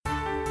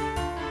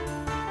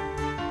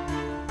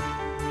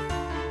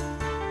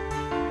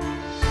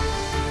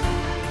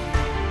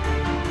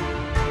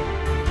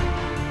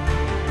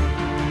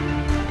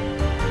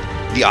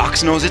The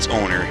ox knows its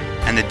owner,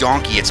 and the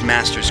donkey its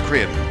master's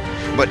crib.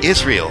 But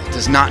Israel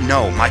does not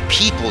know, my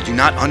people do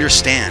not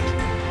understand.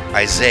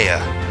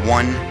 Isaiah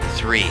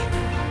 1:3.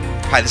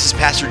 Hi, this is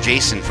Pastor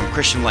Jason from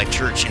Christian Life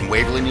Church in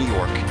Waverly, New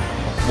York.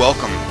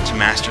 Welcome to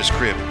Master's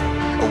Crib,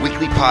 a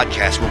weekly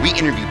podcast where we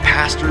interview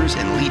pastors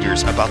and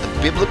leaders about the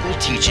biblical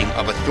teaching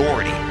of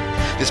authority.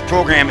 This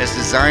program is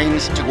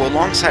designed to go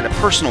alongside a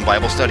personal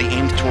Bible study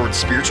aimed towards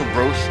spiritual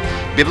growth,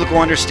 biblical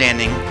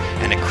understanding,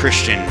 and a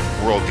Christian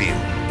worldview.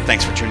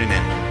 Thanks for tuning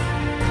in.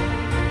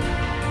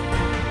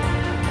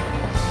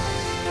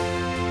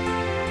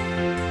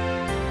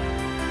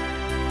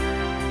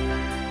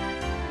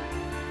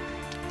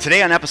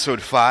 Today on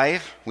episode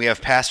 5, we have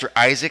Pastor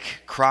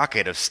Isaac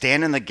Crockett of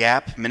Stand in the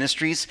Gap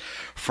Ministries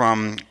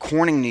from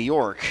Corning, New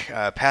York.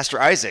 Pastor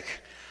Isaac,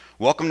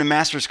 welcome to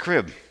Master's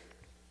Crib.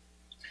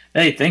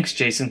 Hey, thanks,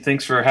 Jason.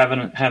 Thanks for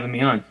having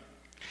me on.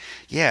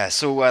 Yeah,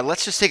 so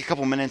let's just take a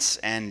couple minutes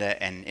and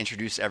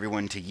introduce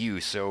everyone to you.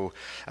 So,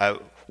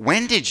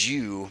 when did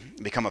you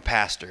become a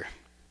pastor?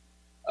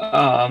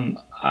 I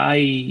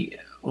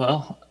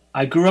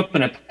grew up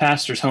in a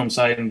pastor's home,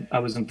 so I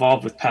was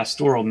involved with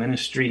pastoral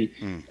ministry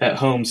at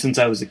home since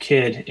I was a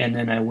kid, and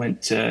then I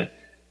went to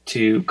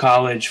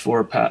college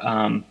for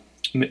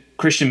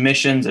Christian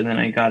missions, and then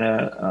I got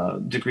a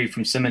degree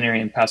from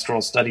seminary in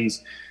pastoral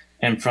studies,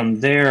 and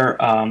from there,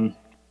 how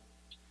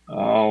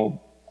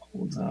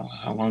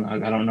long?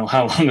 I don't know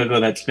how long ago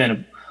that's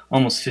been.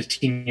 Almost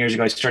 15 years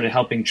ago, I started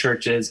helping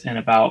churches, and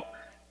about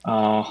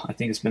I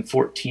think it's been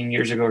 14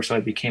 years ago or so,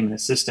 I became an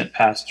assistant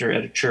pastor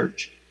at a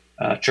church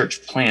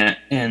plant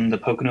in the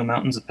Pocono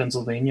Mountains of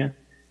Pennsylvania.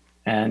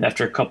 And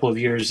after a couple of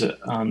years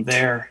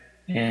there,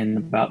 in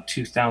about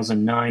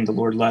 2009, the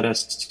Lord led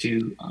us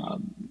to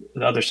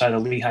the other side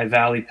of the Lehigh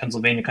Valley,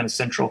 Pennsylvania, kind of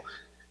central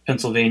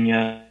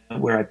Pennsylvania,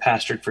 where I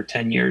pastored for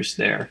 10 years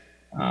there.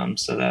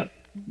 So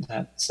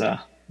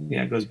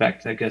it goes back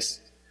to, I guess,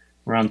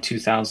 around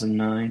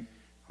 2009.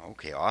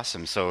 Okay,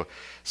 awesome. So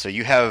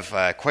you have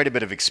quite a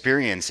bit of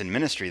experience in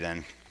ministry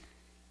then.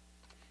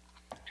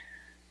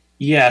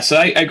 Yeah, so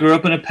I grew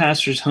up in a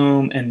pastor's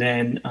home, and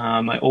then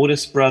my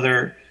oldest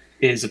brother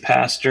is a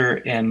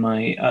pastor, and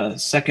my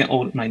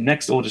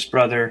next oldest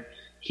brother,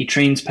 he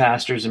trains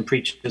pastors and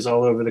preaches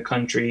all over the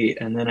country.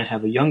 And then I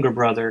have a younger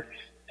brother,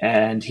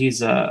 and he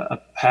has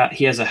a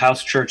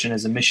house church and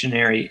is a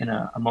missionary in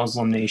a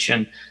Muslim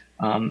nation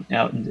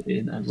out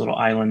in a little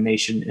island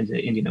nation in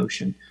the Indian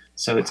Ocean.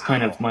 So it's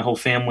kind of my whole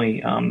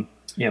family.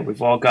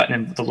 We've all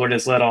gotten, the Lord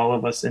has led all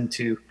of us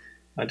into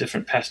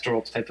different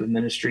pastoral type of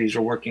ministries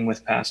or working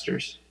with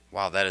pastors.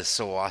 Wow, that is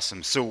so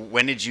awesome. So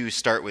when did you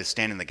start with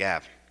Stand in the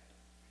Gap?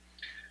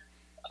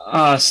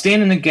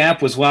 Stand in the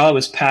Gap was while I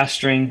was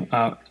pastoring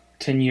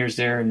 10 years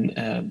there, and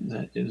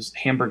it was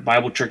Hamburg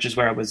Bible Church is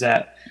where I was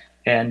at.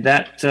 And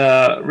that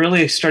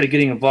really started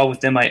getting involved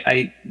with them.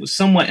 I was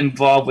somewhat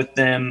involved with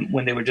them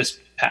when they were just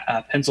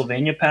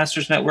Pennsylvania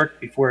Pastors Network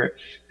before it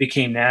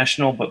became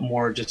national, but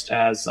more just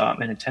as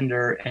an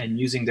attender and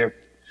using their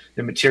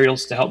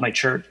materials to help my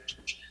church.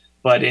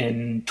 But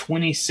in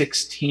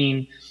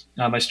 2016,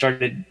 I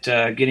started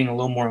getting a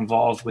little more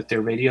involved with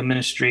their radio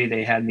ministry.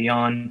 They had me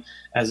on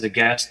as a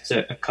guest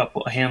a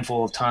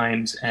handful of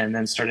times, and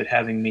then started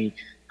having me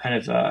kind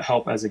of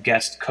help as a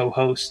guest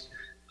co-host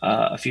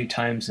a few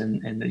times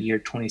in the year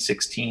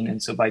 2016.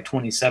 And so by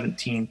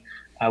 2017,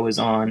 I was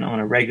on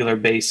a regular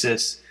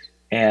basis,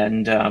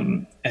 and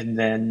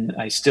then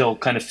I still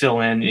kind of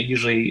fill in.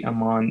 Usually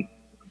I'm on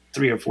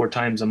 3 or 4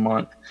 times a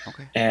month.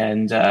 Okay.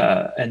 And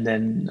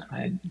then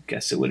I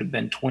guess it would have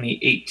been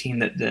 2018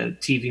 that the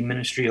TV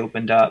ministry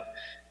opened up.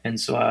 And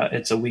so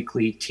it's a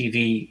weekly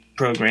TV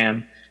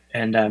program,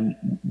 and I'm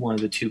one of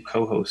the 2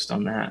 co-hosts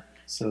on that.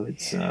 So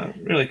it's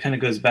really kind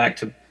of goes back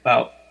to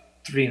about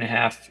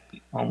 3.5,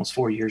 almost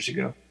 4 years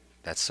ago.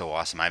 That's so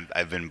awesome.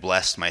 I've been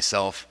blessed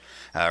myself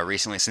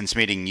recently since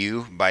meeting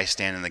you by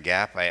Stand in the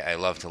Gap. I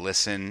love to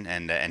listen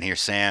and hear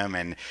Sam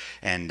and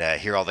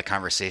hear all the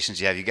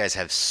conversations you have. You guys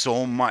have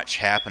so much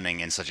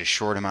happening in such a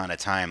short amount of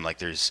time. Like,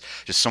 there's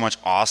just so much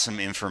awesome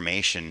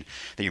information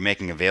that you're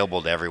making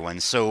available to everyone.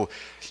 So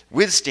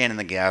with Stand in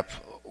the Gap,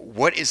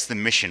 what is the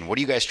mission? What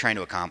are you guys trying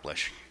to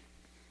accomplish?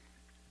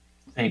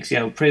 Thanks.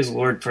 Yeah, well, praise the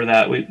Lord for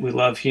that. We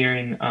love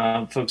hearing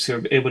folks who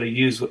are able to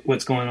use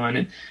what's going on.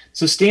 And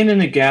so Stand in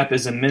the Gap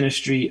is a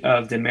ministry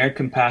of the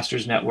American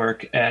Pastors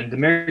Network. And the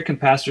American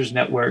Pastors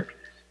Network,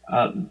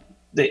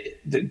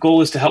 the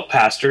goal is to help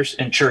pastors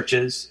and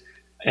churches.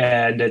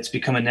 And it's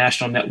become a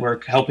national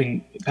network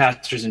helping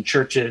pastors and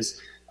churches,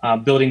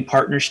 building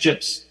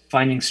partnerships,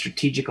 finding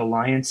strategic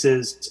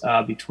alliances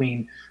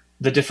between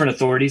the different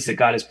authorities that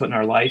God has put in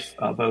our life,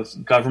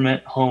 both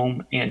government,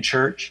 home, and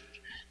church.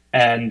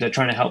 And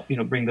trying to help,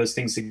 bring those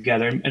things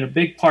together. And a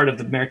big part of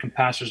the American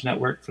Pastors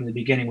Network from the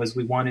beginning was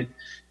we wanted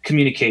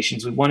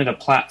communications. We wanted a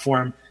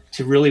platform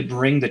to really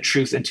bring the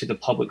truth into the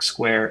public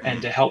square and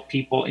to help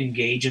people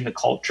engage in the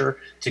culture,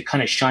 to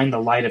kind of shine the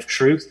light of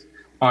truth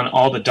on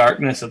all the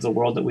darkness of the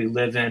world that we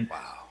live in.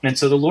 Wow. And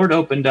so the Lord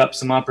opened up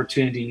some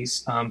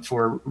opportunities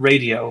for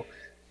radio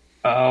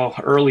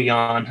early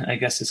on. I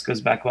guess this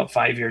goes back about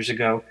 5 years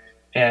ago.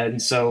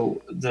 And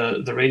so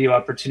the radio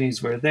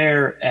opportunities were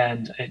there,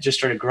 and it just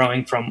started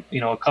growing from,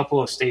 a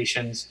couple of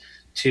stations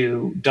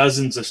to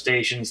dozens of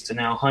stations to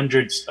now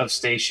hundreds of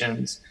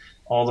stations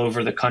all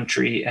over the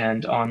country,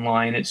 and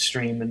online it's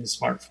streamed in the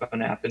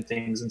smartphone app and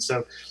things. And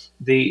so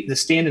the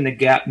Stand in the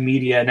Gap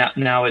media,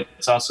 now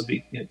it's also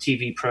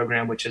TV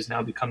program, which has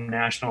now become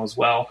national as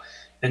well.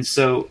 And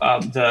so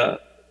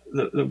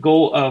the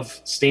goal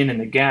of Stand in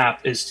the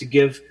Gap is to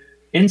give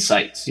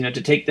insights, to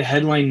take the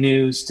headline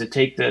news, to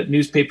take the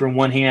newspaper in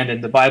one hand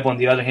and the Bible in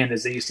the other hand,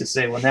 as they used to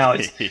say. Well, now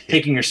it's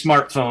taking your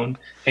smartphone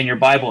and your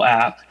Bible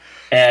app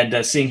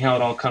and seeing how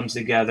it all comes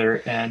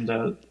together, and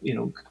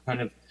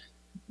kind of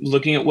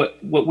looking at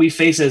what we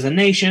face as a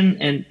nation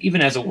and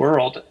even as a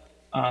world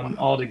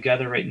all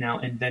together right now,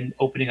 and then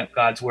opening up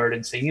God's word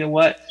and saying,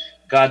 what,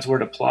 God's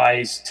word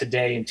applies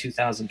today in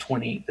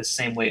 2020 the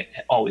same way it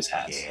always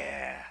has.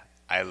 Yeah.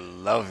 I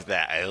love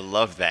that.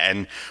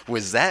 And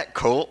was that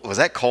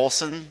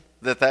Colson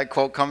that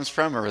quote comes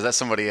from, or was that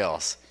somebody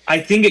else? I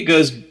think it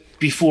goes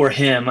before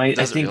him. I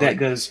think really? That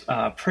goes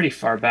pretty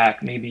far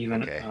back, maybe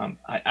even. Okay.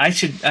 I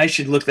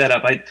should look that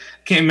up. I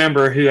can't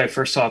remember who I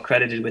first saw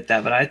credited with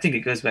that, but I think it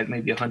goes back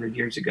maybe 100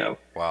 years ago.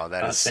 Wow,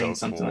 that is so cool.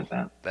 Something like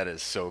that. That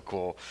is so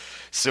cool.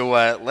 So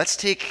let's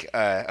take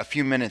a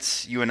few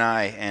minutes, you and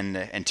I,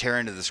 and tear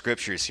into the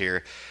scriptures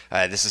here.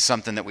 This is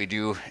something that we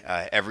do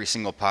every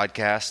single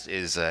podcast.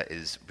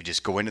 Is we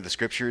just go into the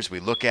scriptures,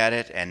 we look at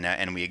it,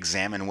 and we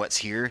examine what's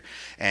here,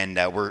 and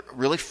we're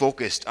really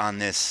focused on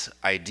this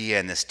idea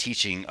and this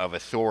teaching of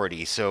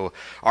authority. So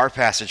our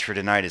passage for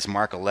tonight is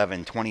Mark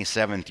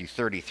 11:27 through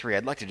 33.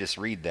 I'd like to just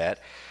read that.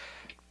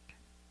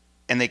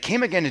 And they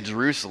came again to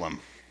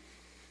Jerusalem,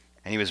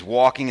 and he was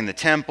walking in the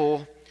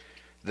temple.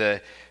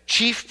 The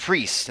chief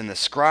priests and the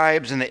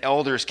scribes and the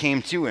elders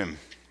came to him.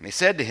 And they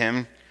said to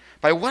him,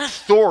 "By what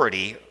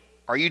authority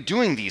are you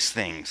doing these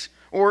things?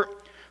 Or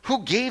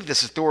who gave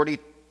this authority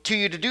to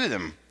you to do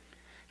them?"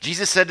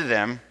 Jesus said to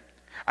them,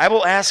 "I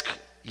will ask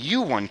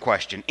you one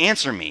question.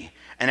 Answer me,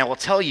 and I will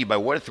tell you by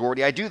what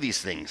authority I do these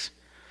things.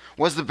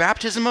 Was the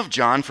baptism of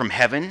John from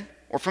heaven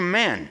or from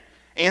man?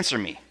 Answer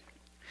me."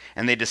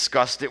 And they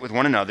discussed it with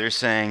one another,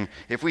 saying,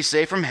 "If we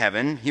say from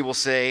heaven, he will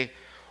say,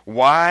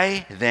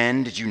 'Why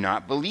then did you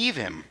not believe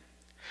him?'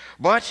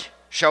 But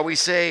shall we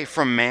say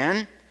from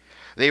man?"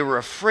 They were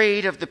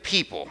afraid of the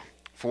people,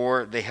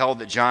 for they held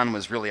that John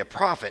was really a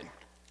prophet.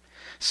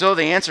 So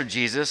they answered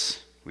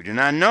Jesus, "We do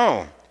not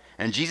know."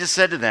 And Jesus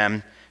said to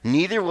them,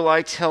 "Neither will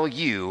I tell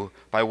you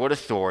by what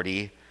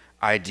authority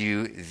I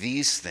do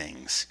these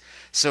things."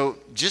 So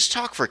just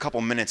talk for a couple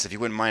minutes, if you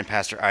wouldn't mind,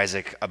 Pastor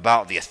Isaac,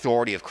 about the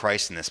authority of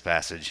Christ in this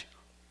passage.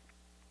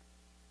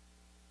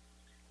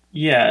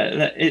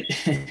 Yeah,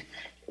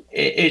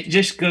 it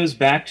just goes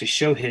back to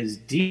show his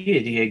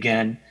deity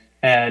again.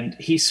 And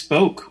he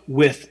spoke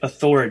with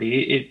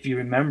authority. If you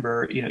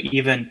remember,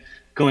 even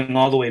going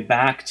all the way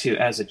back to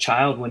as a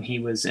child when he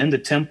was in the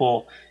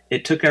temple,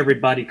 it took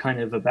everybody kind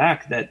of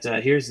aback that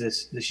here's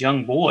this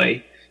young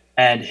boy,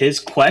 and his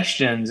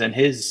questions and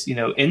his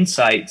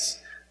insights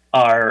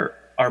are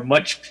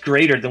much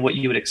greater than what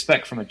you would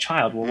expect from a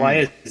child. Well,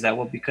 why is that?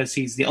 Well, because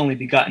he's the only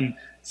begotten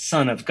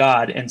Son of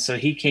God, and so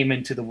he came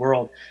into the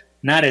world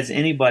not as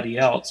anybody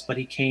else, but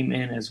he came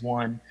in as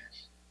one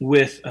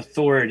with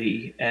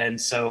authority.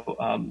 And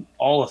so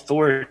all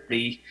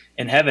authority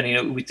in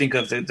heaven, we think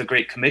of the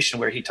Great Commission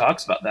where he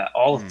talks about that,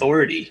 all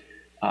authority,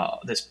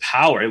 this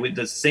power,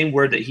 the same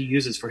word that he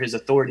uses for his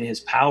authority, his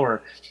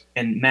power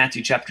in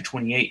Matthew chapter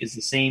 28 is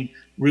the same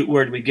root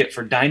word we get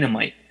for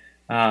dynamite.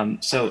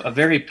 So a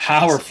very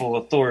powerful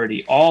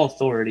authority, all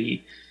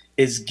authority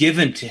is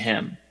given to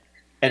him,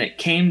 and it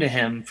came to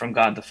him from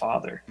God the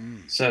Father.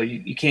 So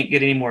you can't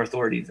get any more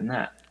authority than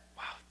that.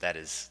 Wow, that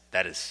is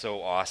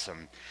so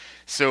awesome.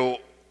 So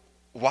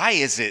why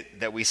is it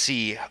that we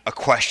see a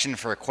question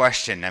for a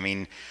question? I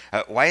mean,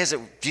 why is it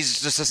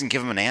Jesus just doesn't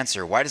give him an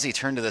answer? Why does he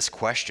turn to this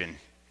question?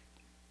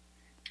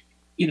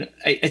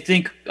 I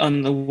think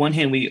on the one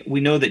hand, we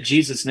know that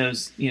Jesus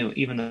knows,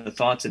 even the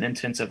thoughts and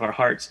intents of our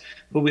hearts,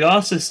 but we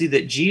also see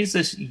that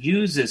Jesus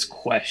uses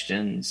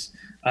questions,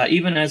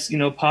 even as,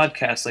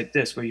 podcasts like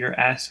this, where you're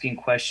asking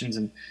questions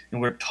and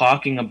we're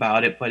talking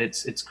about it, but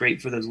it's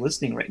great for those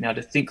listening right now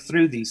to think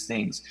through these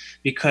things,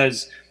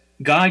 because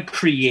God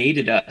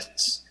created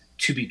us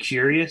to be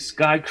curious.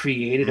 God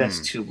created us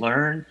to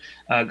learn.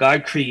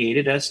 God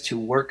created us to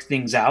work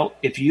things out.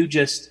 If you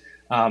just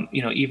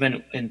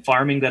even in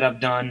farming that I've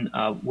done,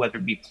 whether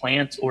it be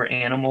plants or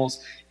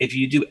animals, if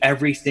you do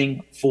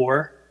everything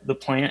for the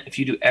plant, if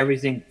you do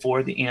everything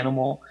for the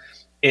animal,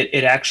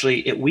 it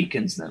actually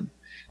weakens them.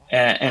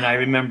 And I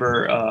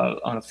remember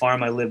on a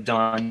farm I lived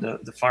on,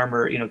 the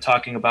farmer,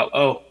 talking about,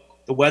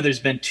 the weather's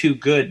been too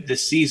good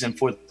this season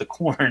for the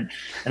corn.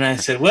 And I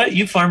said, what?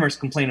 You farmers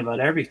complain about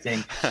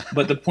everything.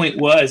 But the point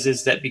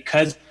is that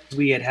because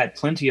we had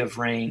plenty of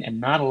rain and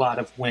not a lot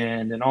of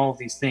wind and all of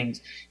these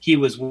things, he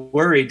was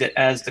worried that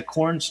as the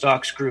corn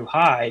stalks grew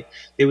high,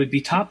 they would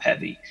be top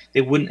heavy.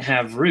 They wouldn't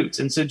have roots.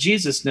 And so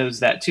Jesus knows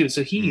that too.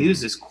 So he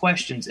uses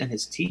questions in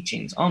his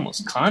teachings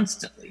almost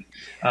constantly,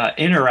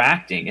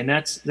 interacting. And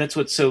that's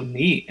what's so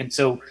neat and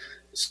so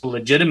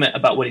legitimate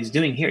about what he's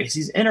doing here is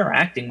he's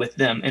interacting with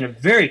them in a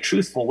very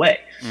truthful way.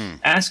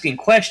 Asking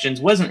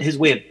questions wasn't his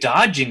way of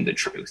dodging the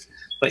truth,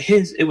 but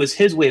it was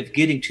his way of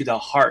getting to the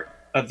heart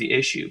of the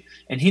issue.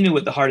 And he knew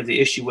what the heart of the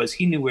issue was.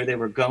 He knew where they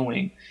were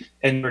going,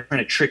 and they were trying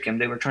to trick him.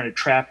 They were trying to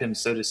trap him,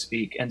 so to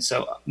speak. And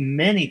so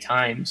many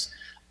times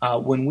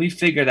when we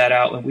figure that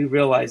out, when we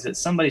realize that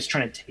somebody's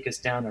trying to take us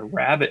down a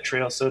rabbit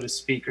trail, so to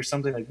speak, or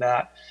something like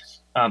that,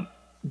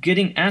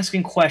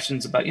 asking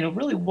questions about,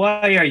 really,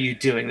 why are you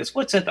doing this?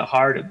 What's at the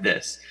heart of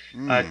this?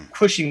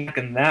 Pushing back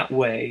in that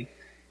way,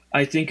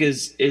 I think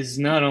is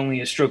not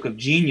only a stroke of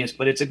genius,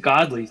 but it's a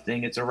godly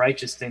thing. It's a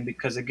righteous thing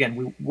because,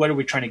 again, what are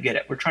we trying to get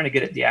at? We're trying to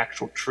get at the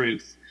actual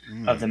truth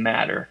of the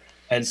matter.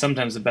 And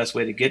sometimes the best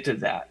way to get to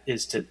that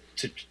is to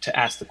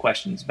ask the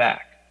questions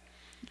back.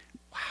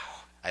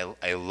 Wow.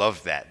 I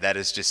love that. That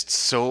is just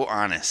so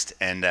honest.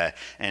 And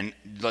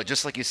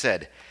just like you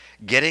said,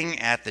 getting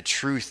at the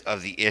truth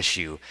of the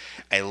issue.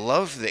 I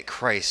love that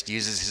Christ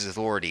uses his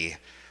authority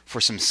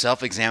for some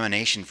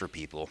self-examination for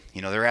people.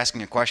 They're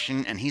asking a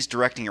question and he's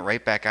directing it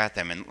right back at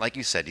them. And like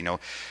you said,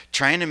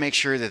 trying to make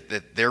sure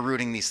that they're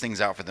rooting these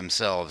things out for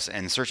themselves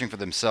and searching for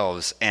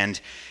themselves.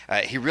 And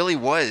he really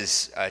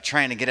was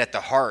trying to get at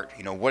the heart,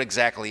 what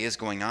exactly is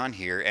going on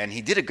here. And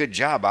he did a good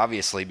job,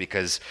 obviously,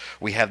 because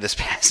we have this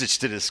passage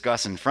to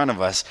discuss in front of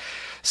us.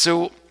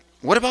 So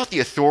what about the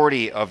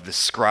authority of the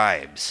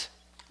scribes?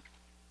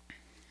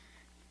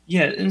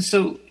 Yeah, and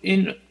so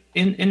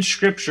in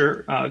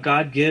Scripture,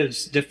 God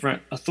gives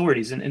different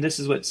authorities, and this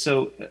is what's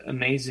so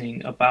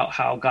amazing about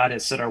how God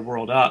has set our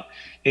world up,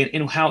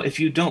 and how if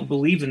you don't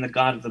believe in the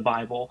God of the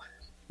Bible,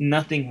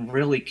 nothing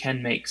really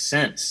can make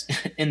sense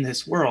in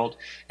this world.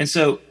 And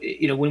so,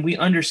 when we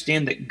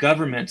understand that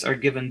governments are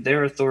given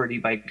their authority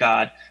by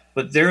God,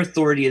 but their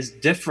authority is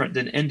different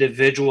than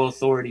individual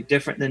authority,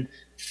 different than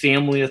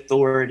family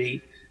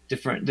authority,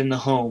 different than the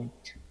home.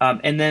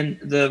 And then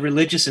the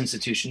religious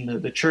institution,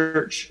 the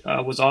church,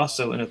 was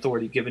also an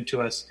authority given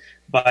to us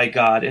by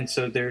God. And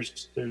so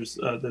there's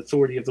the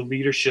authority of the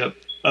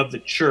leadership of the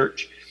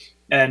church,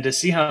 and to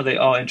see how they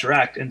all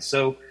interact. And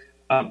so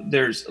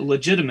there's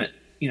legitimate,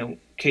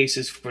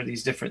 cases for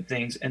these different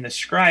things. And the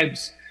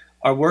scribes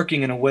are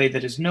working in a way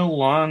that is no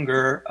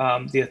longer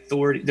the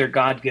authority, their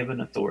God-given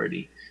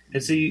authority.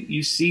 And so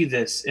you see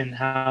this in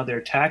how they're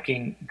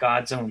attacking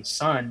God's own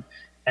son.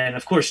 And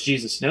of course,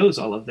 Jesus knows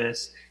all of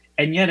this.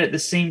 And yet at the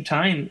same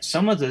time,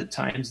 some of the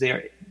times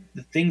the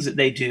things that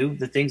they do,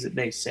 the things that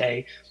they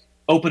say,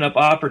 open up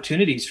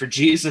opportunities for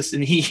Jesus.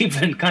 And he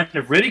even kind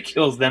of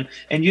ridicules them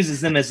and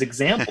uses them as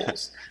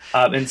examples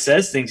and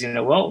says things,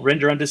 well,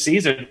 render unto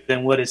Caesar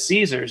then what is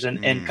Caesar's,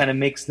 and kind of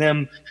makes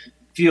them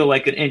feel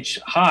like an inch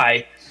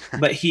high.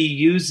 But he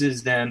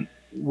uses them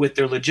with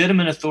their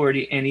legitimate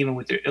authority and even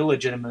with their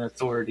illegitimate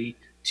authority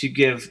to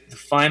give the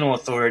final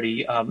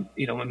authority.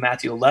 In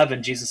Matthew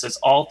 11, Jesus says,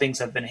 all things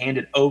have been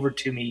handed over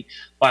to me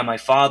by my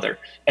Father.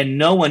 And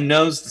no one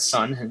knows the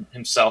Son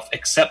himself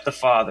except the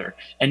Father.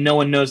 And no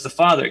one knows the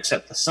Father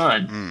except the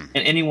Son.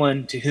 And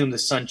anyone to whom the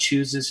Son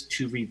chooses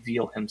to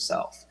reveal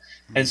himself.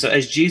 And so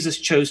as Jesus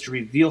chose to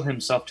reveal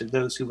himself to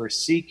those who were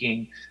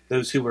seeking,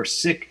 those who were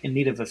sick in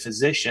need of a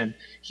physician,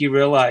 he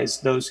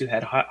realized those who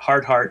had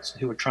hard hearts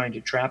who were trying to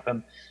trap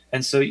him.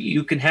 And so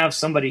you can have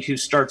somebody who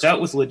starts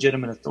out with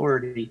legitimate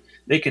authority,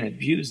 they can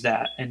abuse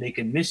that and they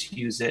can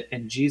misuse it.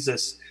 And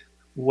Jesus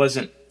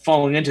wasn't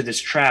falling into this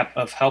trap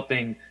of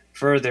helping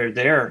further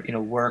their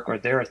work or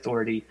their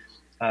authority.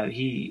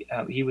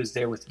 He was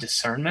there with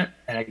discernment.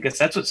 And I guess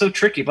that's what's so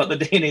tricky about the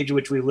day and age in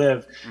which we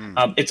live.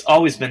 It's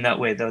always been that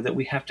way, though, that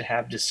we have to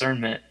have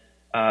discernment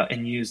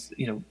and use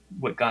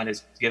what God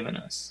has given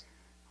us.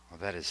 Well,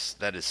 that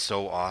is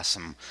so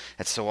awesome.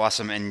 That's so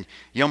awesome. And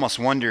you almost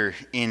wonder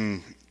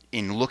in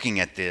looking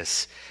at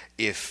this,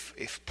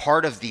 if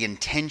part of the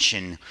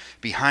intention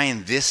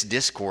behind this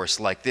discourse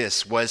like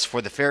this was for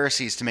the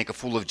Pharisees to make a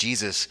fool of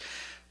Jesus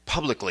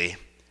publicly,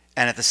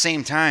 and at the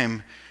same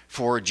time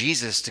for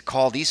Jesus to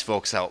call these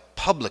folks out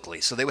publicly,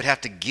 so they would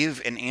have to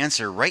give an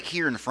answer right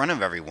here in front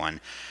of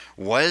everyone.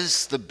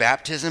 Was the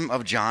baptism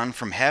of John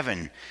from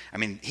heaven? I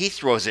mean, he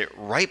throws it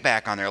right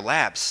back on their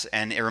laps,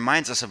 and it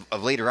reminds us of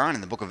later on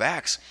in the book of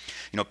Acts.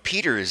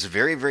 Peter is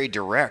very, very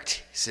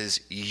direct. He says,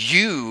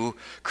 you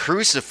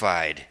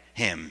crucified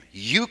him.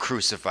 You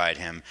crucified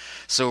him.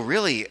 So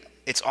really,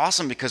 it's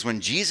awesome because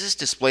when Jesus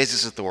displays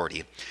his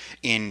authority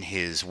in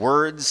his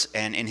words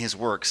and in his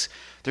works,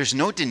 there's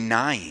no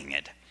denying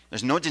it.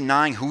 There's no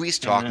denying who he's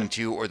talking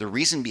to or the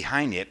reason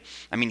behind it.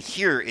 I mean,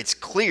 here it's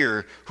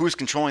clear who's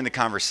controlling the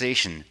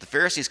conversation. The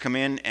Pharisees come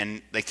in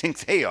and they think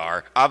they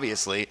are,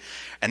 obviously,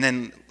 and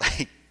then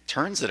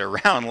turns it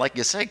around, like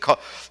you say,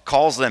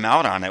 calls them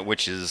out on it,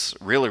 which is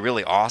really,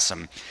 really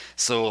awesome.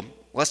 So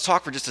let's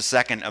talk for just a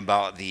second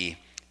about the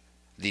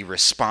the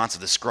response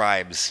of the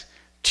scribes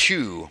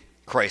to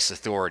Christ's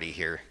authority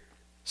here.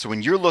 So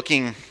when you're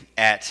looking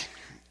at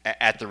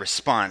the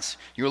response,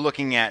 you're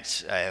looking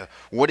at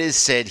what is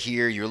said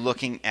here, you're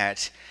looking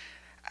at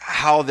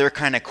how they're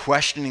kind of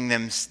questioning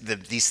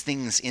these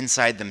things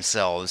inside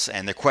themselves,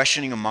 and they're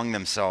questioning among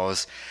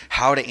themselves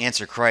how to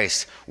answer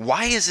Christ.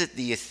 Why is it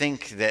that you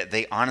think that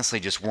they honestly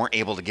just weren't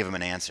able to give him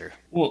an answer?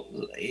 Well,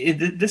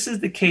 this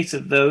is the case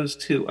of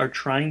those who are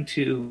trying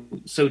to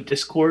sow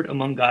discord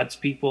among God's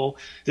people.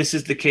 This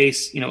is the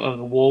case, of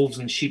the wolves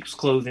in sheep's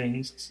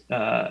clothing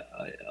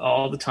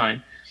all the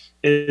time,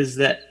 is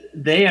that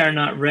they are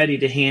not ready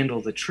to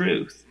handle the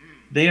truth.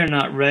 They are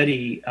not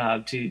ready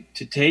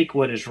to take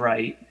what is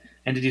right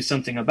and to do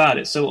something about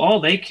it. So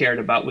all they cared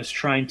about was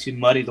trying to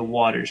muddy the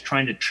waters,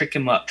 trying to trick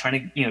him up,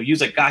 trying to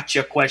use a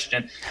gotcha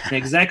question. And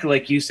exactly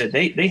like you said,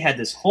 they had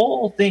this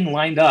whole thing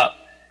lined up.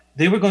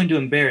 They were going to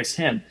embarrass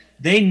him.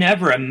 They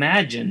never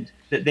imagined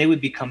that they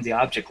would become the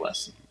object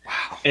lesson.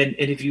 Wow. And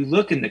if you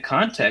look in the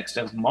context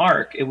of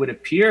Mark, it would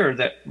appear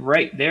that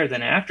right there,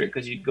 then after,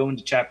 because you go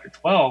into chapter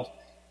 12,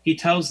 he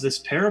tells this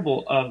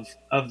parable of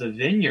the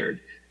vineyard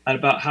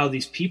about how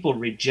these people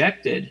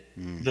rejected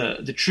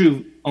the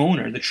true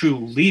owner, the true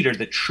leader,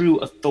 the true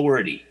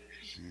authority.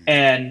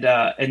 And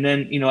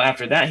then,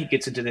 after that, he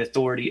gets into the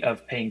authority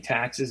of paying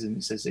taxes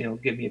and says,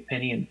 give me a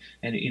penny,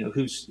 and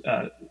who's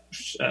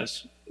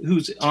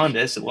on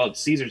this? Well, it's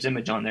Caesar's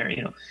image on there,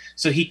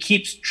 So he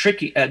keeps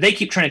they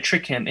keep trying to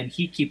trick him, and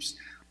he keeps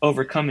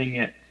overcoming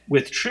it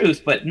with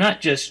truth, but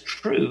not just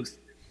truth,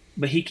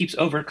 but he keeps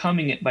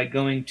overcoming it by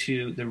going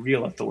to the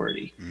real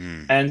authority.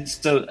 And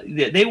so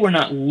they were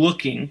not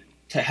looking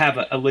to have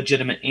a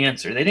legitimate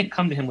answer. They didn't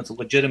come to him with a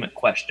legitimate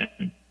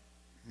question.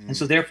 And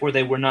so therefore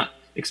they were not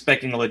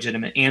expecting a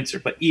legitimate answer.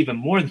 But even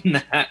more than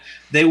that,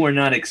 they were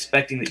not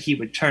expecting that he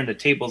would turn the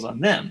tables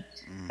on them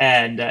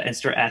and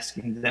start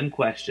asking them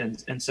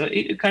questions. And so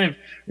it kind of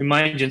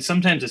reminds you, and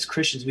sometimes as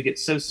Christians we get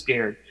so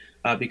scared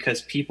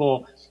because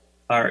people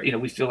are,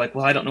 we feel like,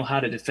 well, I don't know how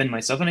to defend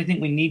myself. And I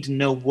think we need to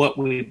know what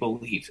we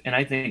believe. And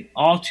I think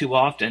all too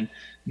often,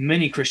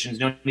 many Christians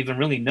don't even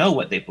really know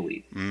what they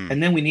believe.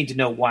 And then we need to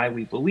know why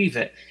we believe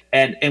it.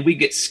 And we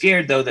get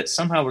scared, though, that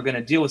somehow we're going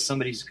to deal with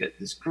somebody who's got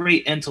this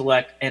great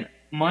intellect. And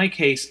my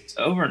case,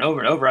 over and over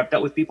and over, I've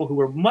dealt with people who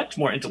were much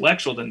more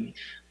intellectual than me,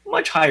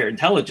 much higher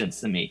intelligence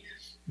than me.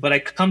 But I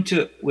come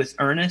to it with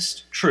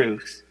earnest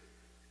truth.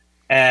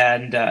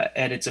 And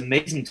it's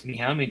amazing to me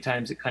how many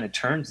times it kind of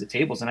turns the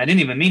tables, and I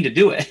didn't even mean to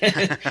do it,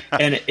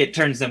 and it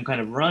turns them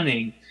kind of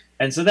running.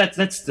 And so that's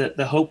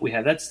the hope we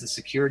have. That's the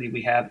security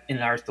we have in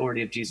our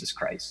authority of Jesus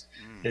Christ,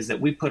 is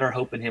that we put our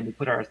hope in him. We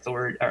put our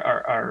authority,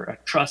 our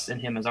trust in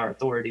him as our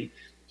authority,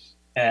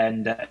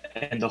 and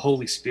the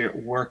Holy Spirit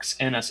works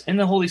in us. And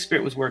the Holy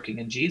Spirit was working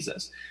in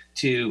Jesus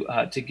to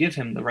give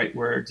him the right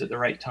words at the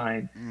right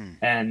time.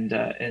 And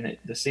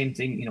the same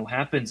thing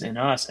happens in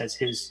us as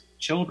his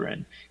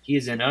children. He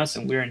is in us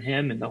and we're in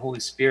him, and the Holy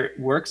Spirit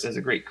works as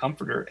a great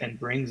comforter and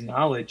brings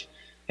knowledge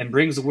and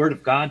brings the word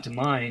of God to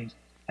mind,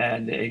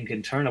 and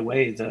can turn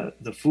away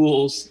the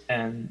fools,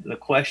 and the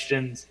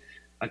questions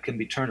can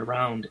be turned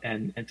around.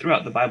 And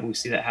throughout the Bible we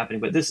see that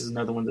happening. But this is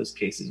another one of those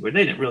cases where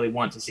they didn't really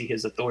want to see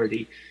his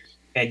authority,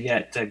 and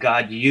yet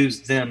God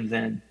used them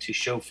then to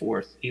show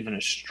forth even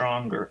a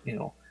stronger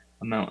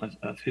amount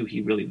of who he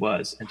really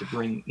was, and to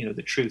bring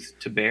the truth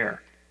to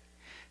bear.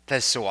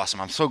 That's so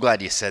awesome. I'm so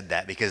glad you said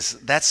that, because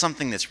that's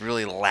something that's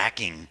really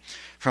lacking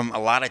from a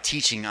lot of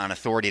teaching on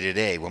authority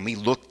today. When we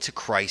look to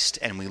Christ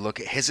and we look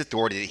at his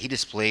authority that he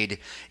displayed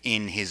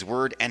in his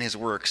word and his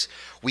works,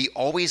 we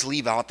always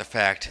leave out the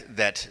fact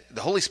that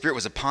the Holy Spirit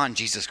was upon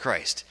Jesus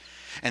Christ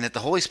and that the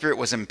Holy Spirit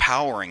was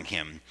empowering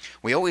him.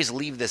 We always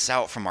leave this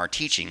out from our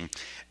teaching,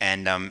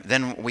 and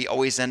then we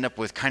always end up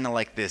with kind of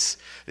like this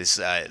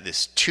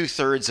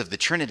 2/3 of the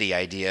Trinity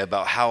idea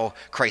about how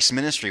Christ's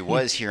ministry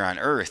was here on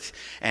earth,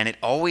 and it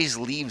always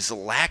leaves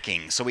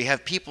lacking. So we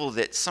have people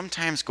that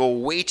sometimes go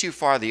way too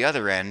far the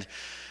other end.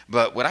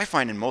 But what I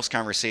find in most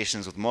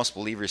conversations with most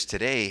believers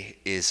today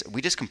is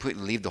we just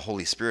completely leave the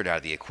Holy Spirit out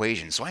of the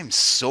equation. So I'm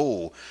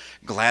so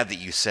glad that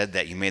you said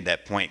that, you made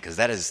that point, because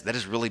that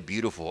is really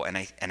beautiful. And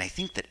I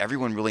think that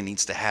everyone really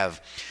needs to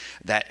have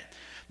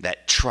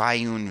that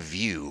triune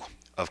view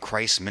of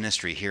Christ's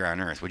ministry here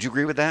on earth. Would you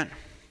agree with that?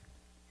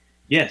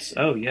 Yes.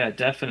 Oh, yeah,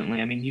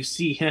 definitely. I mean, you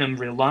see him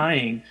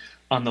relying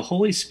on the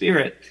Holy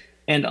Spirit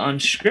and on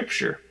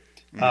Scripture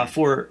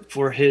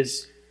for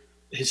his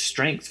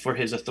strength, for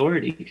his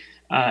authority.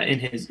 In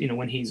his,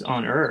 when he's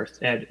on earth.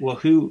 And well,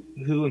 who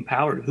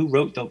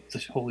wrote the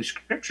Holy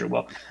Scripture?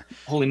 Well,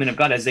 holy men of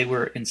God, as they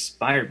were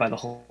inspired by the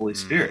Holy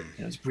Spirit.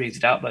 It was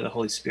breathed out by the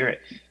Holy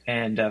Spirit.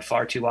 And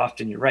far too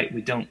often, you're right,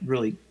 we don't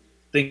really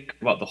think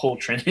about the whole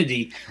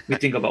Trinity. We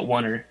think about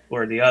one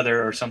or the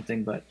other or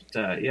something. But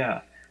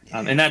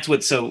and that's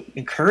what's so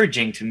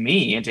encouraging to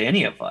me and to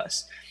any of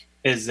us,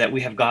 is that we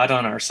have God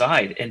on our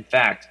side. In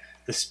fact,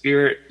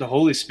 the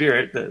Holy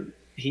Spirit,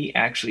 he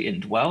actually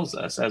indwells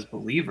us as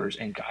believers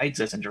and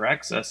guides us and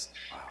directs us.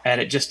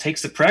 And it just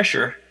takes the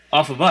pressure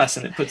off of us,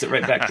 and it puts it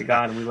right back to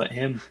God, and we let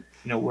him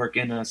work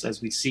in us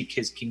as we seek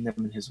his kingdom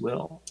and his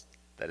will.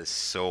 That is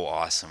so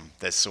awesome.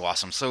 That's so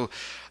awesome. So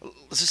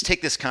let's just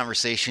take this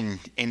conversation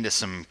into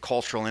some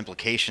cultural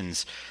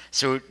implications.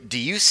 So do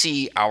you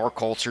see our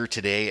culture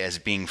today as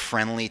being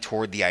friendly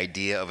toward the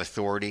idea of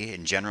authority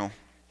in general?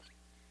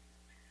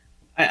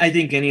 I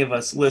think any of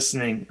us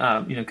listening,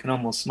 can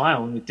almost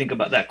smile when we think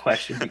about that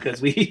question,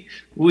 because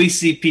we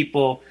see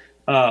people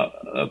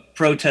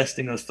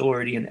protesting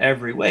authority in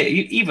every way,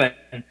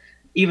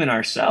 even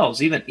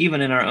ourselves,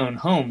 even in our own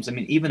homes. I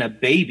mean, even a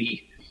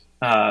baby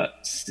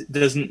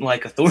doesn't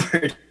like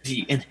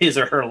authority in his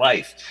or her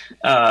life.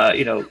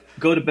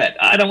 Go to bed.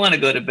 I don't want to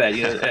go to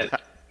bed.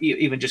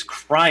 Even just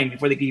crying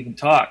before they can even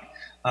talk.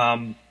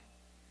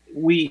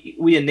 We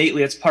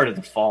innately, that's part of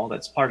the fall.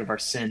 That's part of our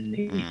sin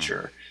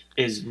nature.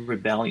 Is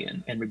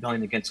rebellion, and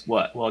rebellion against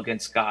what? Well,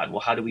 against God.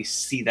 Well, how do we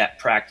see that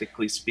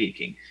practically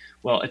speaking?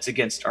 Well, it's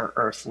against our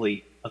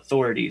earthly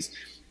authorities.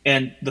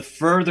 And the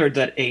further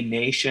that a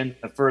nation,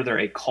 the further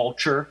a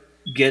culture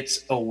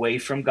gets away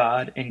from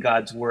God and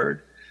God's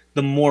word,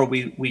 the more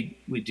we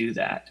do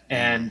that.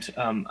 And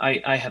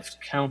I have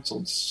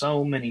counseled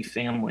so many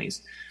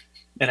families,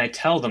 and I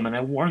tell them and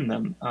I warn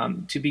them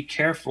to be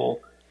careful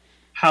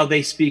how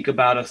they speak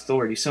about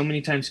authority. So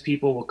many times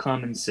people will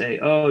come and say,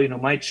 "Oh,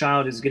 my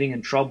child is getting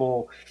in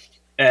trouble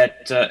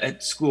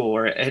at school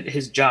or at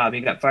his job.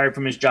 He got fired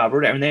from his job or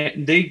whatever."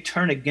 And they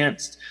turn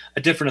against a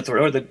different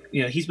authority,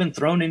 or he's been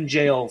thrown in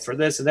jail for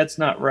this, and that's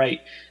not right.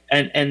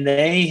 And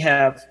they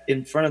have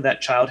in front of that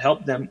child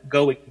helped them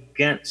go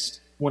against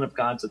one of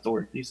God's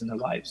authorities in their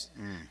lives,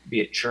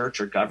 be it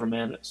church or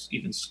government,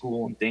 even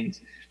school and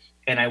things.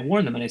 And I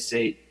warn them and I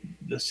say,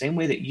 the same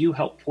way that you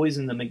help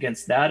poison them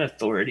against that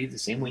authority, the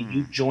same way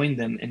you join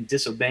them in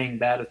disobeying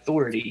that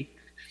authority,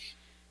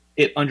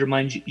 it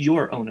undermines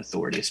your own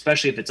authority,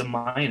 especially if it's a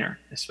minor,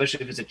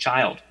 especially if it's a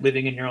child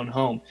living in your own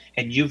home,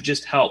 and you've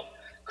just helped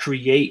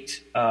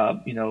create,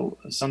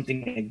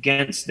 something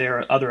against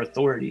their other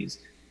authorities.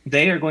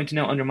 They are going to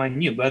now undermine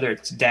you, whether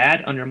it's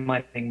dad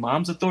undermining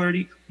mom's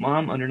authority,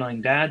 mom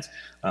undermining dad's,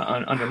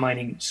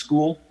 undermining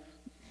school.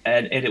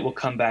 And it will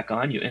come back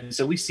on you. And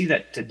so we see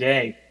that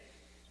today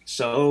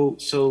so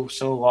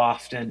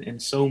often in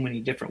so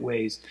many different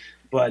ways.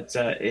 But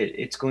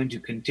it's going to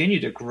continue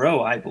to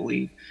grow, I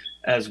believe,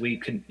 as we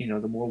can,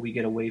 the more we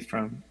get away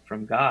from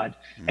God.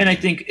 And I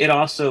think it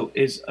also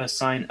is a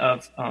sign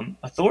of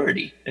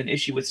authority, an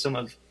issue with some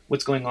of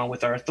what's going on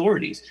with our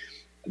authorities.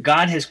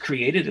 God has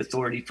created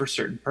authority for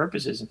certain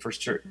purposes and for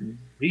certain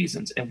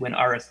reasons. And when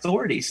our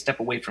authorities step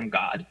away from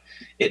God,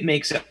 it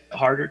makes it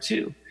harder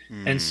too.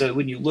 And so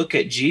when you look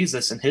at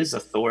Jesus and his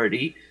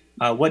authority,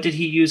 what did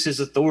he use his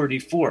authority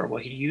for?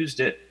 Well, he used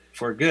it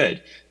for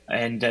good.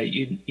 And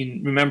you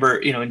remember,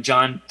 in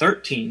John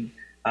 13,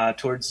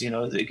 towards,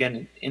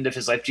 again, end of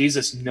his life,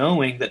 Jesus,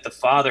 knowing that the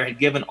Father had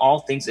given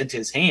all things into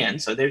his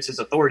hands, so there's his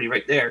authority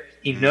right there.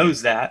 He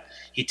knows that.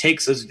 He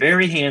takes those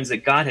very hands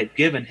that God had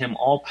given him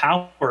all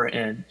power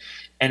in.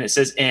 And it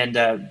says, and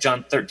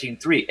John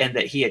 13:3, and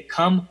that he had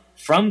come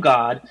from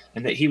God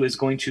and that he was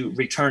going to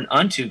return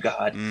unto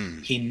God.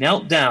 He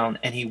knelt down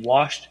and he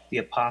washed the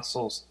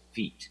apostles'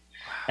 feet.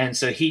 And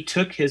so he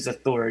took his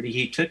authority,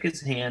 he took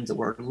his hands that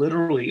were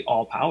literally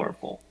all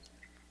powerful,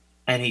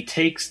 and he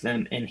takes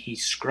them and he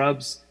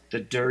scrubs the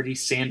dirty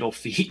sandal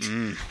feet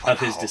of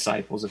his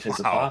disciples, of his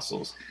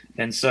apostles.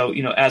 And so,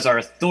 as our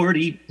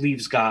authority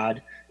leaves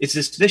God, it's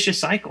this vicious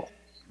cycle.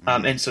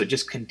 And so it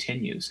just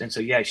continues. And so,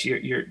 yes,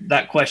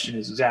 that question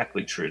is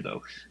exactly true,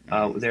 though.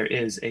 There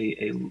is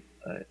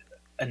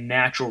a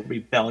natural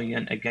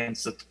rebellion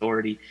against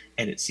authority,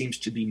 and it seems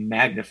to be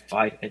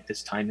magnified at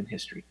this time in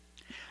history.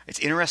 It's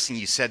interesting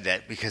you said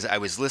that, because I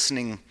was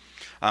listening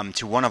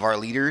to one of our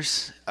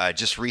leaders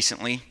just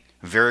recently,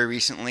 very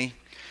recently,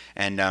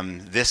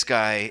 and this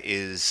guy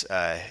is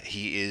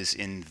he is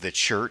in the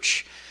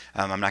church.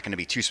 I'm not going to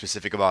be too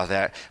specific about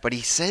that, but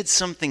he said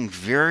something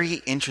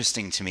very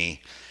interesting to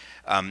me.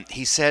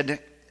 He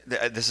said,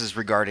 this is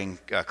regarding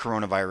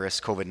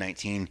coronavirus,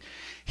 COVID-19.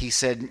 He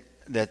said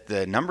that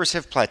the numbers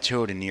have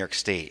plateaued in New York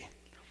State.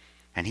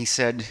 And he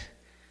said,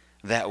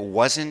 that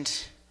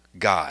wasn't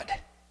God.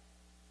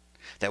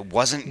 That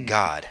wasn't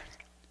God.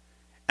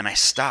 And I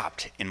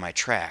stopped in my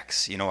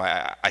tracks.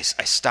 I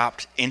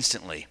stopped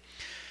instantly.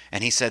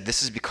 And he said,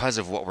 this is because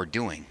of what we're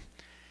doing.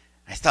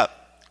 I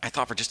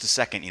thought for just a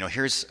second,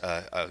 here's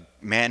a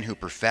man who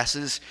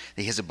professes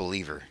that he's a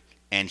believer,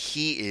 and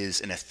he is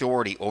an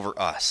authority over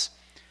us.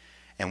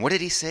 And what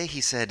did he say?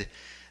 He said,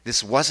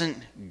 this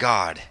wasn't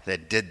God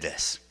that did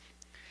this.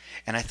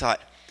 And I thought,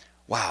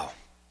 wow,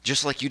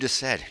 just like you just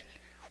said,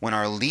 when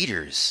our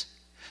leaders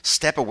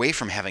step away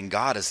from having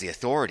God as the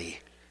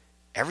authority,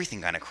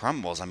 everything kind of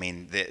crumbles. I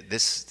mean,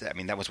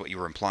 that was what you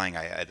were implying.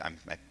 I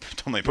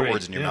totally put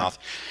words in your mouth.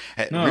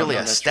 Really,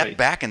 a step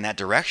back in that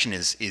direction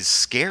is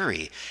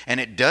scary. And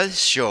it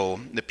does show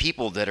the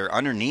people that are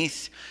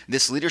underneath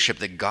this leadership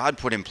that God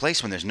put in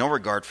place, when there's no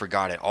regard for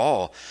God at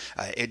all.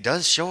 It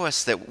does show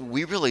us that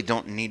we really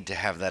don't need to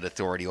have that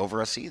authority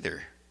over us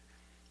either.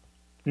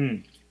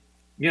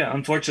 Yeah,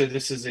 unfortunately,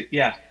 this is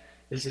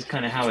this is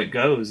kind of how it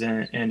goes,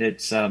 and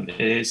it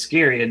is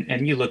scary.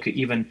 And you look at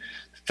even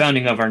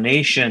founding of our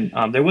nation,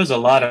 there was a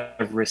lot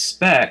of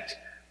respect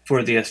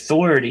for the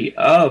authority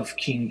of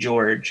King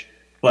George,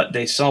 but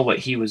they saw what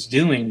he was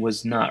doing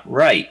was not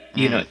right,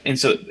 and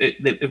so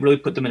it really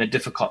put them in a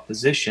difficult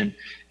position.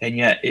 And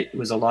yet it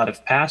was a lot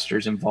of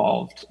pastors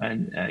involved,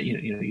 and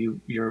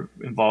you're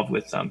involved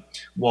with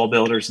wall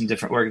builders and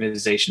different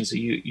organizations, so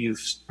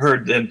you've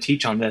heard them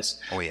teach on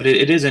this. Oh, yeah. But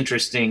it is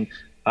interesting.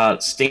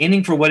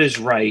 Standing for what is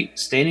right,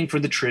 standing for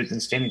the truth,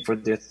 and standing for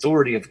the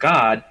authority of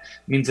God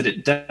means that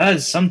it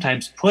does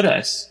sometimes put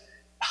us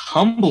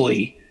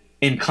humbly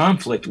in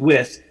conflict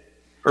with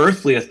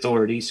earthly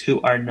authorities who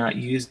are not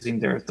using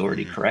their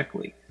authority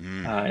correctly.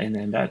 And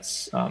then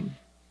that's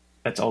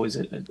always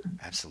an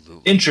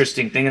absolutely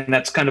interesting thing. And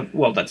that's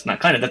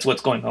that's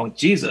what's going on with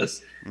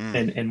Jesus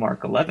in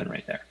Mark 11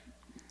 right there.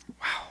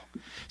 Wow.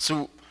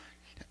 So,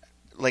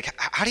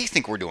 how do you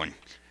think we're doing?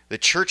 The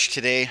church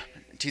today,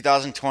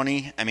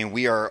 2020, I mean,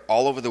 we are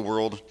all over the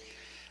world.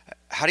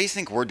 How do you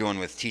think we're doing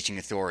with teaching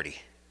authority?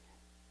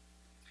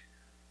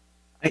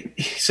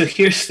 So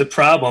here's the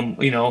problem,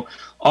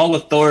 all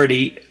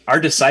authority, our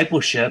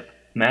discipleship,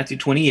 Matthew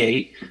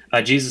 28,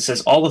 Jesus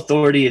says, all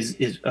authority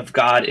is of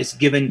God, is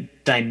given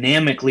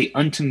dynamically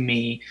unto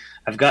me.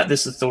 I've got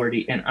this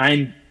authority,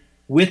 and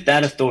with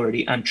that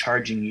authority, I'm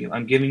charging you.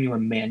 I'm giving you a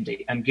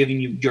mandate. I'm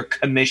giving you your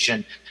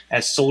commission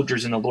as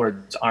soldiers in the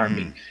Lord's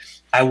army.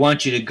 I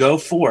want you to go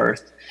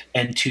forth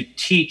and to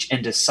teach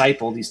and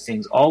disciple these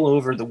things all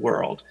over the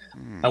world.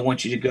 I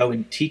want you to go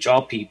and teach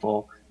all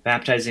people,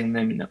 baptizing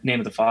them in the name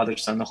of the Father,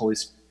 Son, and the Holy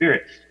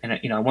Spirit. And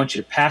I want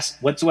you to pass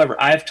whatsoever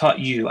I have taught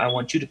you, I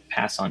want you to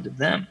pass on to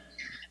them.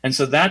 And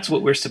so that's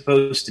what we're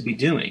supposed to be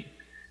doing.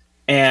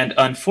 And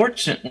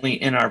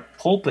unfortunately, in our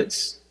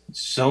pulpits,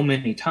 so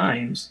many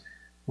times,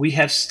 we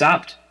have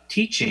stopped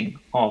teaching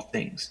all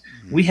things.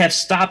 We have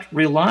stopped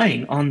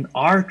relying on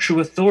our true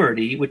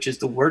authority, which is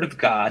the Word of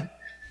God,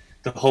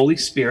 the Holy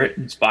Spirit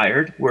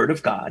inspired Word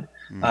of God,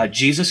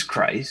 Jesus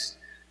Christ.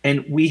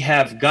 And we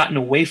have gotten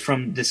away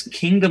from this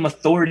kingdom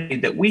authority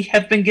that we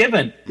have been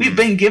given. We've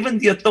been given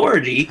the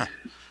authority,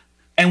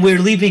 and we're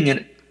leaving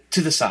it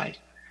to the side.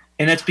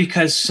 And that's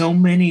because so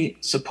many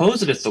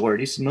supposed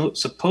authorities,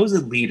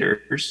 supposed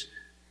leaders,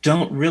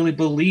 don't really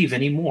believe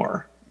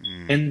anymore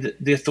in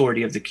the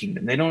authority of the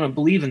kingdom. They don't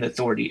believe in the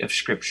authority of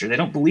Scripture. They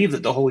don't believe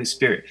that the Holy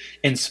Spirit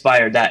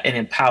inspired that and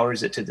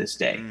empowers it to this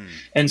day.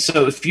 And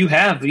so if you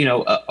have,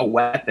 a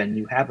weapon,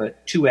 you have a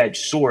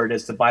two-edged sword,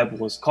 as the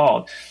Bible is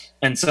called,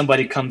 and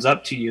somebody comes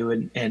up to you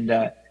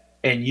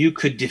and you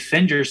could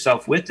defend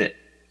yourself with it,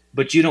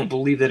 but you don't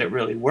believe that it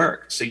really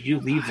worked, so you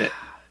leave it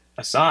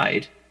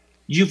aside,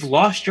 you've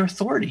lost your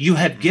authority. You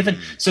have given.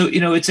 So,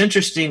 it's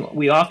interesting.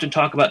 We often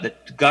talk about the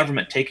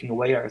government taking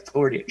away our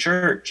authority at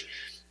church,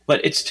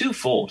 but it's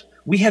twofold.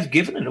 We have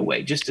given it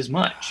away just as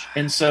much.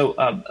 And so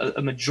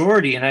a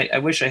majority, and I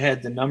wish I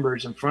had the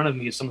numbers in front of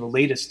me of some of the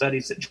latest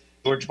studies that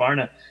George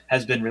Barna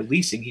has been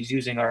releasing. He's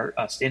using our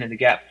Stand in the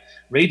Gap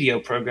radio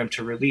program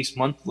to release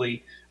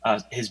monthly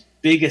his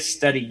biggest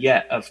study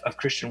yet of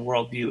Christian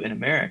worldview in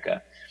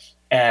America.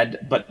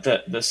 But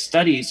the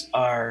studies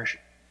are,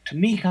 to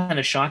me, kind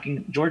of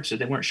shocking. George said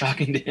they weren't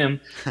shocking to him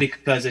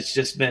because it's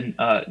just been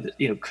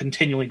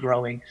continually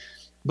growing.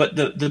 But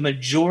the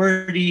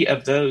majority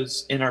of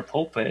those in our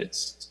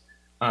pulpits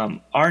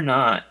are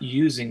not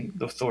using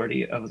the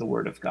authority of the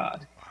Word of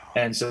God.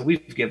 And so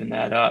we've given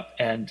that up.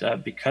 And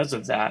because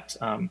of that,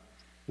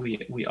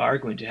 we are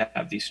going to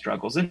have these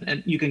struggles.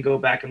 And you can go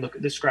back and look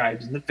at the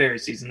scribes and the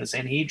Pharisees and the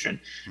Sanhedrin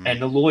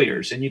and the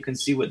lawyers, and you can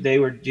see what they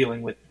were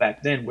dealing with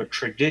back then, where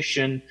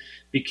tradition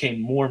became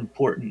more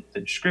important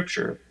than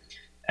Scripture.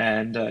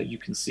 And you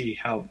can see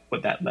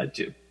what that led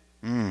to.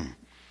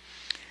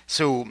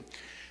 So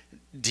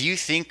do you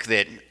think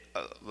that,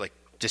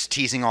 just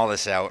teasing all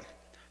this out,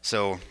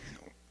 so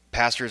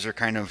pastors are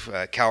kind of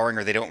cowering,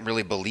 or they don't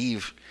really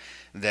believe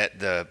that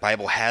the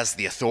Bible has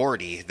the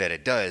authority that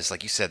it does?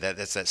 Like you said,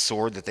 that's that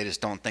sword that they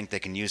just don't think they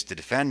can use to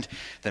defend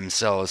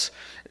themselves.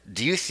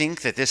 Do you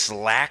think that this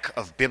lack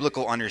of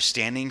biblical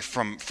understanding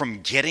from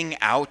getting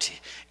out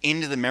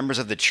into the members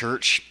of the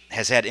church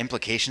has had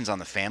implications on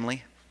the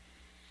family?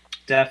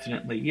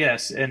 Definitely,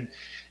 yes. And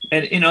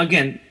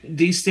again,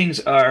 these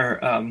things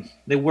are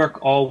they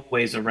work all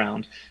ways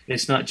around.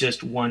 It's not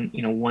just one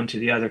to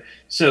the other.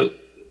 So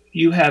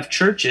you have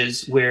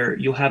churches where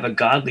you'll have a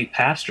godly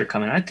pastor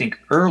come in. I think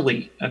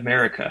early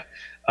America,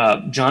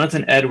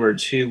 Jonathan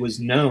Edwards, who was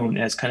known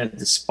as kind of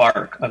the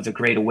spark of the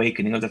Great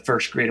Awakening, of the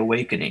first Great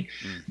Awakening.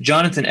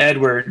 Jonathan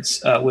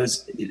Edwards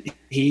was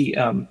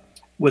an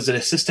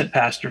assistant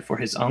pastor for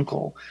his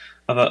uncle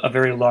of a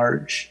very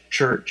large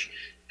church.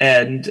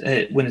 And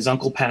when his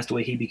uncle passed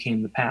away, he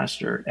became the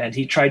pastor. And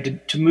he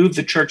tried to move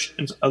the church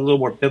in a little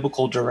more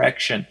biblical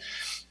direction.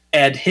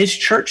 And his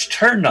church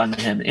turned on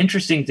him. The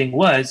interesting thing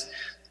was,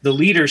 the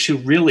leaders who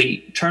really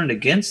turned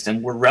against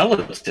him were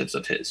relatives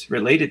of his,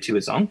 related to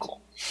his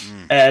uncle.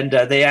 And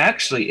they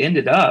actually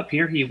ended up,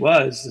 here he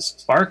was, the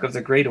spark of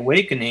the Great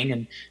Awakening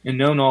and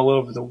known all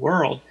over the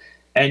world.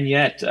 And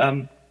yet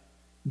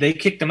they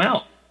kicked him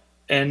out.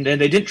 And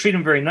they didn't treat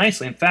him very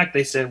nicely. In fact,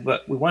 they said,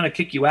 "But we want to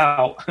kick you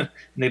out," and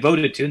they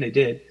voted to, and they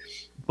did.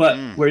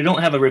 But we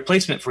don't have a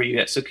replacement for you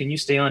yet, so can you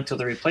stay on until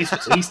the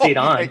replacement? So he stayed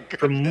on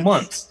for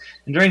months.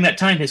 And during that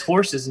time, his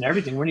horses and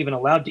everything weren't even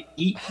allowed to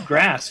eat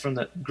grass from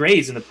the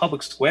graze in the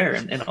public square,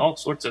 and all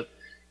sorts of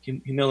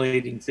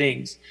humiliating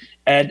things.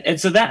 And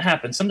so that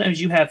happens.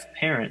 Sometimes you have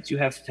parents, you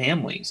have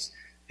families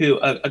who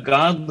a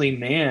godly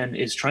man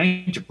is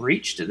trying to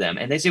preach to them,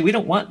 and they say, "We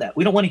don't want that.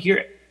 We don't want to hear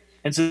it."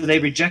 And so they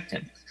reject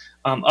him.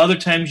 Other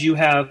times you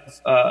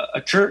have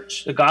a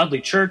church, a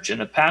godly church,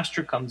 and a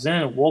pastor comes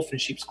in, a wolf in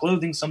sheep's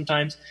clothing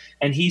sometimes,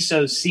 and he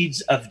sows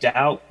seeds of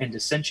doubt and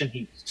dissension.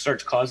 He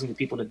starts causing the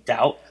people to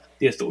doubt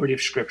the authority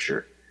of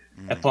Scripture,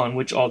 upon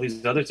which all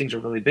these other things are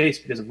really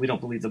based, because we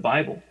don't believe the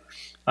Bible.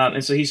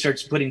 And so he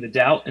starts putting the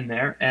doubt in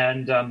there,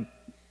 and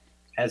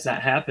as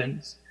that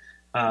happens,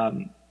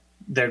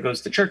 there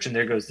goes the church and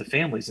there goes the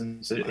families.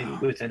 And so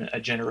within a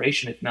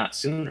generation, if not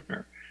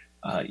sooner,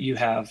 you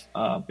have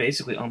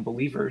basically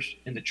unbelievers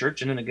in the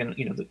church, and then again,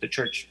 the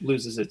church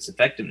loses its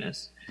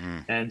effectiveness,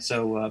 and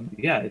so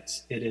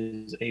it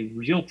is a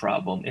real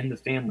problem in the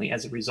family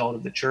as a result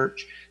of the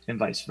church, and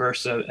vice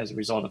versa. As a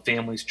result of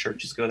families,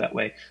 churches go that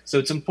way. So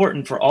it's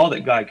important for all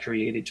that God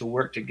created to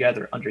work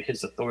together under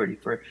His authority,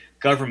 for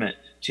government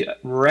to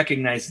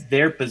recognize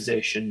their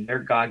position, their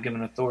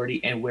God-given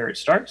authority, and where it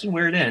starts and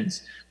where it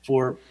ends.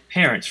 For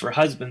parents, for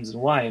husbands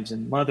and wives,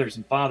 and mothers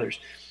and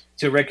fathers,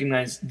 to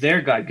recognize their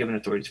God-given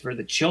authorities, for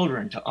the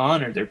children to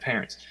honor their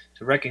parents,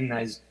 to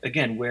recognize,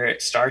 again, where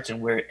it starts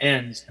and where it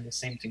ends, and the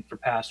same thing for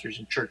pastors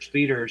and church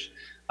leaders,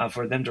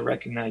 for them to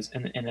recognize.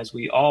 And as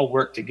we all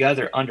work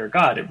together under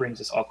God, it brings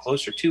us all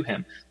closer to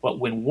Him. But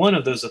when one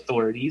of those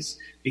authorities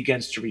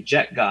begins to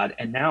reject God,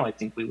 and now I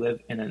think we live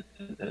in an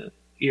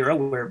era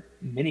where,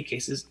 in many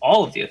cases,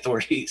 all of the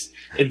authorities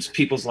in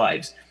people's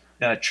lives,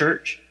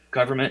 church,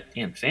 government,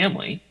 and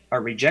family,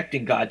 are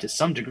rejecting God to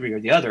some degree or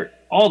the other,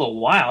 all the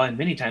while, and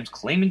many times,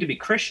 claiming to be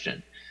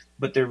Christian,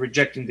 but they're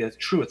rejecting the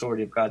true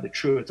authority of God, the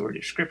true authority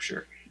of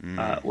Scripture.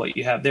 What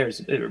you have there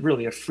is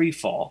really a free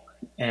fall,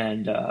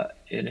 and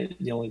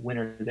the only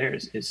winner there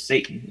is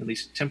Satan. At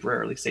least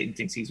temporarily, Satan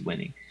thinks he's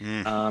winning.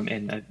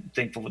 And I'm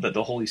thankful that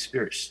the Holy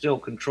Spirit still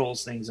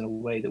controls things in a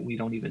way that we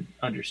don't even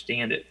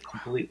understand it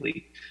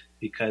completely,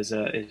 because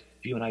if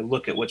you and I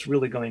look at what's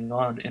really going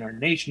on in our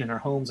nation, in our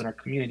homes, in our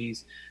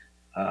communities,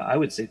 I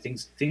would say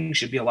things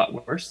should be a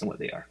lot worse than what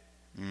they are.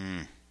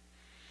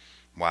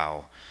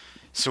 Wow.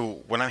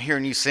 So what I'm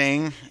hearing you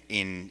saying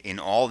in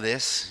all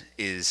this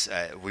is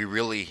we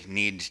really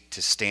need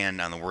to stand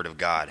on the Word of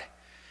God.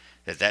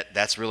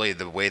 That's really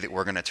the way that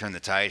we're going to turn the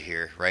tide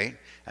here, right?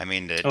 I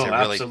mean, to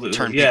really absolutely.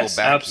 turn Yes,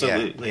 people back.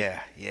 Absolutely. Yeah.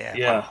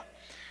 Wow.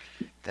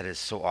 That is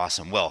so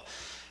awesome. Well,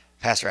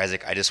 Pastor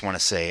Isaac, I just want to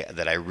say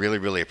that I really,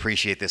 really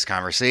appreciate this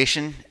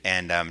conversation,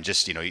 and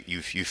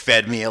you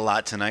fed me a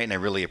lot tonight, and I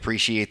really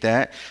appreciate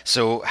that.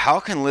 So how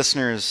can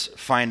listeners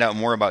find out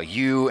more about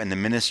you and the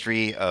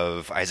ministry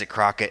of Isaac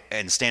Crockett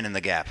and Stand in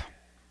the Gap?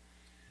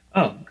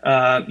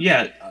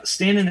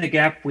 Stand in the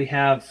Gap, we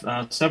have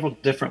several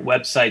different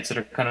websites that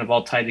are kind of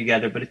all tied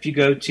together, but if you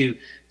go to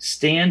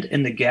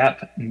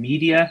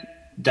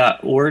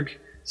standinthegapmedia.org,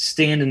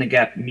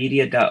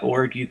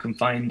 standinthegapmedia.org, you can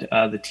find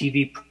the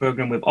TV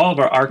program. With all of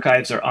our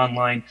archives are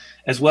online,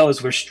 as well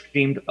as we're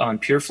streamed on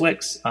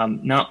PureFlix.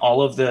 Not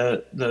all of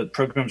the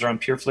programs are on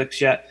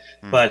PureFlix yet,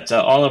 but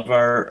all of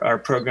our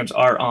programs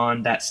are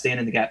on that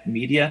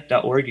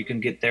standinthegapmedia.org. You can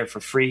get there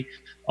for free.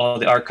 All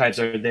the archives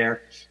are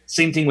there.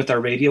 Same thing with our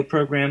radio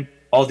program.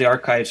 All the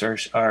archives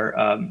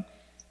are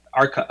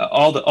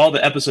all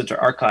the episodes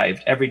are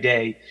archived every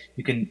day.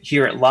 You can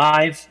hear it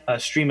live,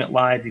 stream it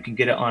live. You can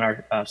get it on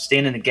our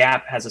Stand in the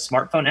Gap has a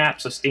smartphone app,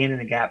 so Stand in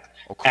the Gap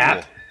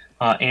app,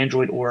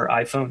 Android or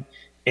iPhone,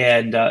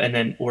 and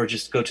then or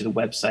just go to the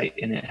website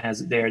and it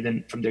has it there.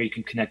 Then from there you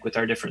can connect with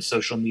our different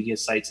social media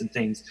sites and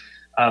things.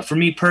 For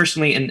me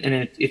personally,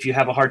 and if you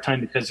have a hard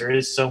time because there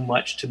is so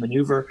much to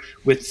maneuver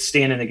with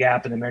Stand in the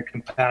Gap and the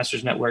American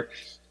Pastors Network,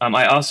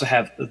 I also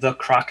have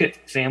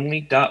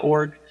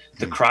thecrockettfamily.org.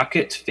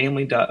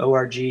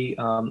 thecrockettfamily.org.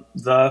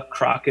 The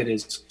Crockett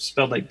is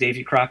spelled like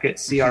Davy Crockett,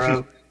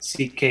 Crockett.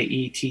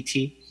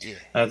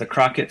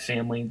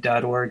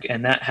 Thecrockettfamily.org,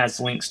 and that has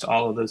links to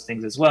all of those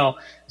things as well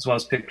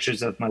as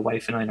pictures of my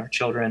wife and I and our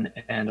children,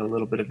 and a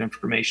little bit of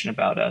information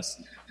about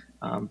us.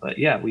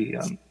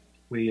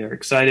 We are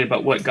excited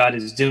about what God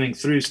is doing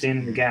through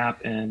Standing the Gap,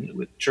 and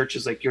with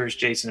churches like yours,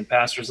 Jason, and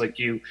pastors like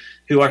you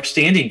who are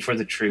standing for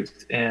the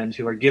truth and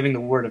who are giving the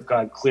Word of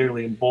God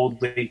clearly and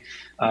boldly.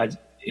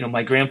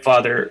 My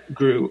grandfather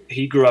grew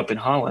up in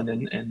Holland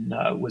and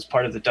was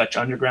part of the Dutch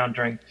underground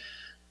during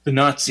the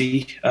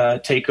Nazi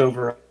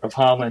takeover of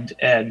Holland.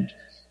 And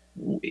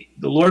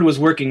the Lord was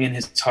working in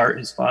his heart.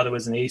 His father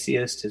was an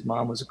atheist. His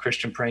mom was a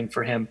Christian, praying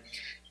for him.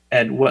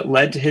 And what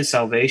led to his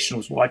salvation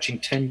was watching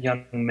 10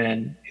 young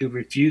men who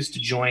refused to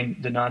join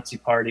the Nazi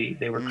party.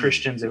 They were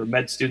Christians, they were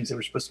med students, they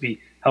were supposed to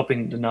be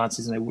helping the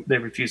Nazis, and they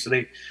refused. So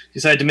they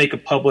decided to make a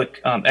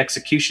public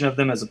execution of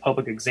them as a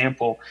public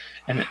example.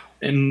 And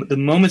in the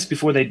moments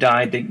before they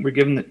died, they were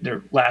given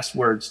their last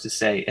words to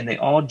say, and they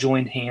all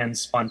joined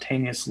hands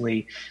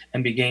spontaneously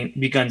and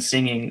begun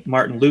singing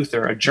Martin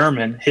Luther, a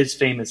German, his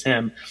famous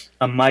hymn,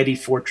 "A Mighty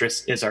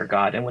Fortress is Our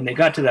God." And when they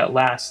got to that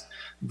last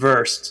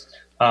verse,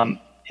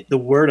 the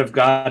word of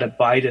God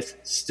abideth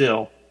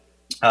still.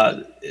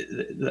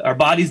 Our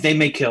bodies they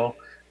may kill,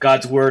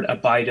 God's word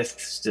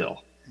abideth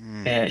still.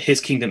 And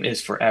his kingdom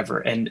is forever.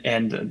 And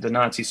the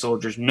Nazi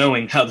soldiers,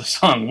 knowing how the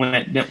song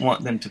went, didn't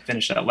want them to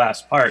finish that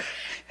last part.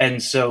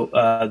 And so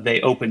they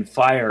opened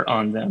fire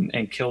on them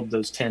and killed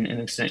those 10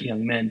 innocent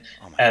young men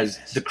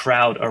as the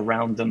crowd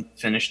around them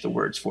finished the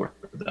words for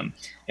them.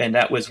 And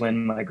that was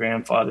when my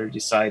grandfather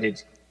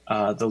decided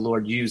the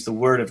Lord used the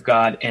word of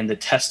God and the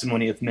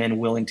testimony of men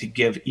willing to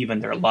give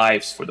even their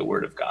lives for the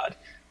word of God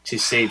to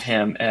save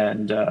him.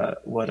 And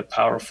what a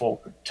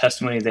powerful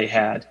testimony they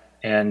had.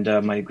 And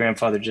my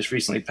grandfather just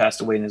recently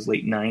passed away in his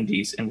late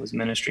 90s and was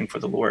ministering for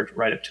the Lord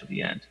right up to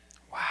the end.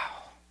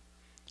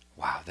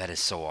 Wow, that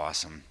is so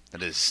awesome.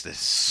 That is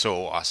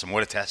so awesome.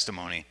 What a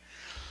testimony.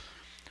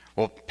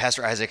 Well,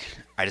 Pastor Isaac,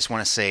 I just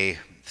want to say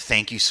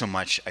thank you so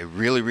much. I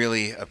really,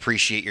 really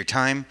appreciate your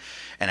time,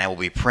 and I will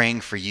be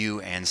praying for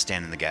you and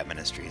Stand in the Gap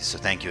Ministries. So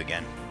thank you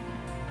again.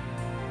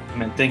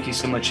 Amen. Thank you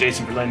so much,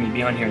 Jason, for letting me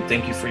be on here, and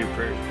thank you for your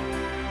prayers.